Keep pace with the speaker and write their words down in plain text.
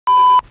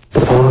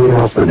The following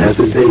announcement has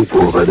been paid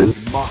for by the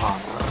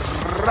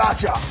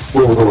Maharaja.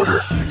 World Order.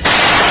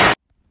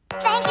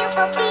 Thank you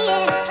for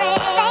being free.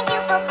 Thank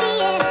you for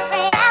being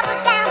free. Travel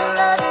down the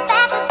road,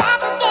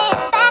 back again,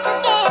 back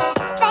again.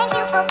 Thank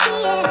you for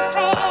being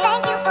free.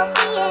 Thank you for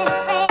being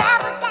free.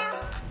 Travel down.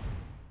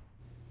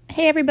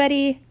 Hey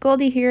everybody,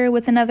 Goldie here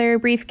with another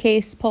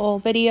Briefcase poll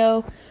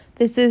video.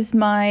 This is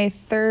my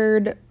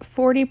third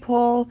 40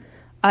 poll.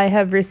 I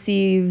have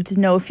received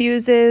no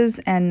fuses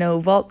and no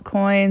vault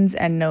coins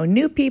and no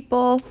new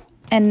people,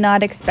 and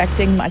not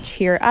expecting much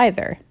here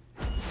either.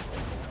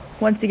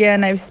 Once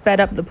again, I've sped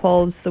up the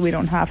polls so we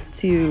don't have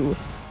to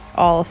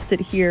all sit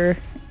here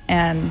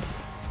and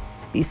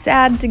be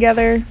sad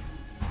together.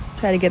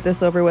 Try to get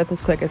this over with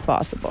as quick as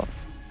possible.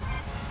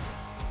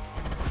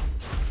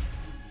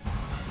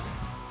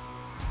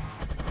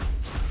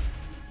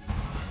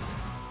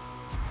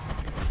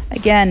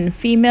 Again,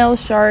 female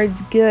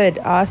shards, good.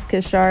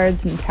 Asuka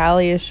shards,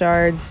 Natalia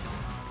shards,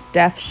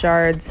 Steph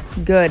shards,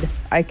 good.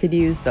 I could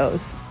use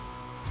those.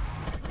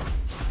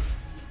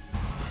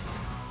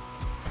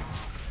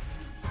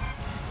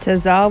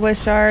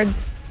 Tozawa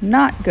shards,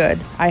 not good.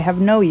 I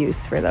have no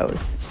use for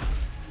those.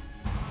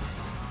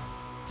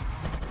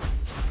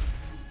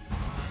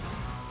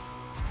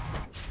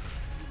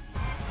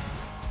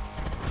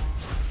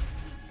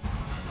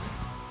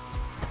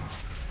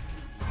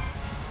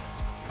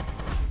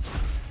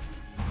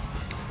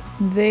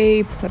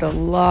 They put a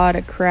lot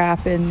of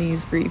crap in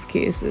these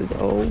briefcases.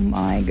 Oh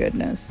my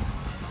goodness.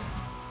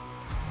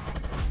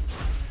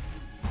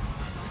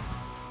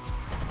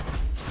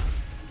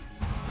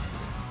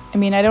 I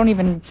mean, I don't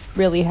even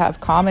really have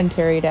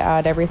commentary to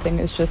add. Everything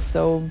is just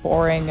so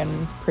boring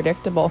and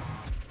predictable.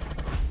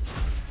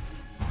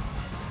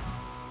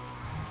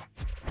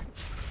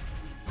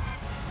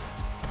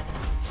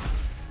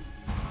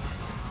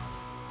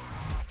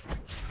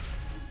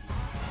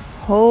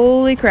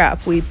 Holy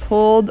crap, we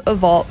pulled a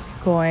vault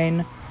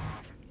coin.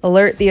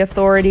 Alert the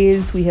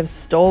authorities, we have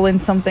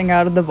stolen something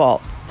out of the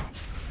vault.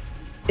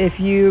 If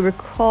you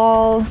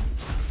recall,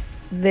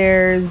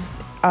 there's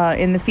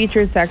in the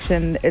featured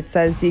section, it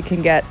says you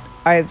can get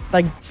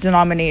like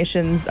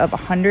denominations of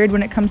 100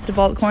 when it comes to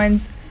vault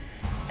coins.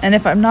 And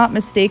if I'm not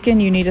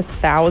mistaken, you need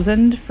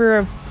 1,000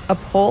 for a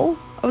pull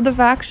of the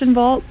faction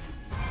vault.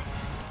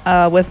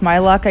 With my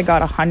luck, I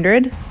got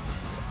 100.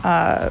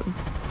 I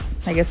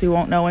guess we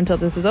won't know until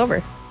this is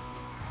over.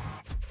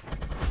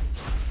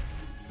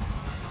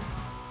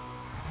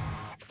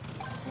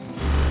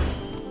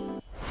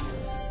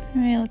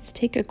 Alright, let's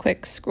take a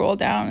quick scroll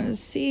down and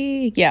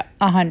see. Yeah,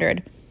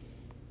 100.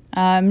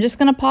 I'm just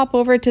gonna pop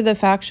over to the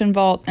faction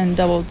vault and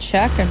double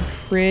check. I'm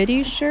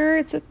pretty sure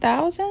it's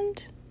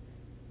 1,000.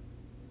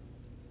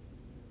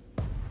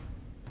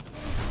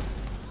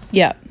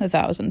 Yeah,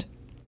 1,000.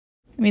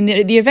 I mean,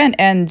 the event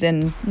ends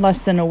in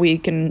less than a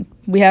week, and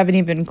we haven't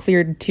even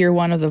cleared tier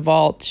 1 of the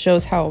vault.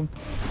 Shows how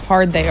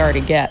hard they are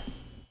to get.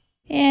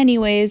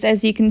 Anyways,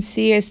 as you can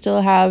see, I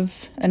still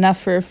have enough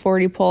for a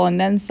 40 pull and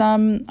then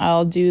some.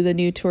 I'll do the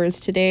new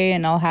tours today,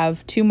 and I'll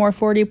have 2 more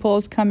 40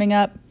 pulls coming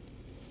up.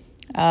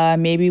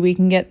 Maybe we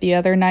can get the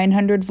other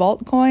 900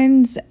 vault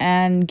coins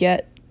and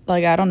get,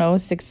 like, I don't know,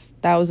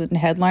 6,000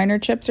 headliner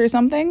chips or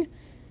something.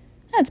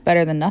 That's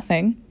better than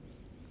nothing.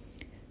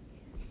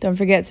 Don't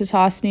forget to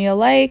toss me a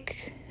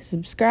like,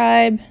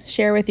 subscribe,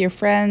 share with your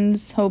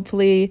friends.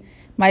 Hopefully,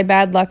 my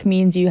bad luck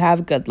means you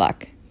have good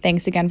luck.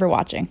 Thanks again for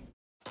watching.